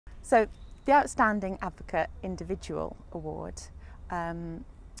So the Outstanding Advocate Individual Award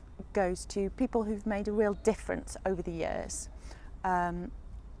goes to people who've made a real difference over the years.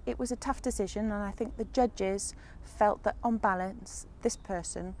 It was a tough decision, and I think the judges felt that on balance this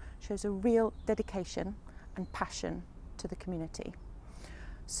person shows a real dedication and passion to the community.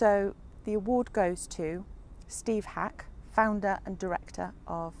 So the award goes to Steve Hack, founder and director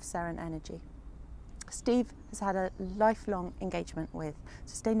of Seren Energy. Steve has had a lifelong engagement with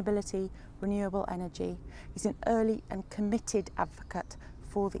sustainability, renewable energy. He's an early and committed advocate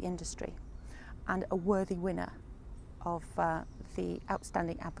for the industry and a worthy winner of the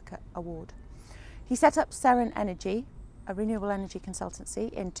Outstanding Advocate Award. He set up Seren Energy, a renewable energy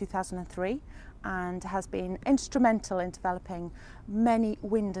consultancy, in 2003 and has been instrumental in developing many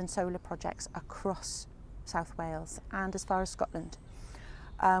wind and solar projects across South Wales and as far as Scotland,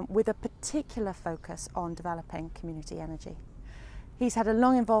 with a particular focus on developing community energy. He's had a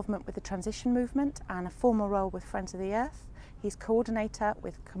long involvement with the transition movement and a formal role with Friends of the Earth. He's coordinator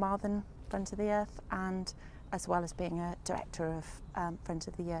with Carmarthen Friends of the Earth, and as well as being a director of Friends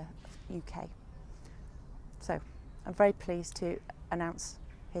of the Earth UK. So I'm very pleased to announce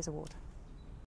his award.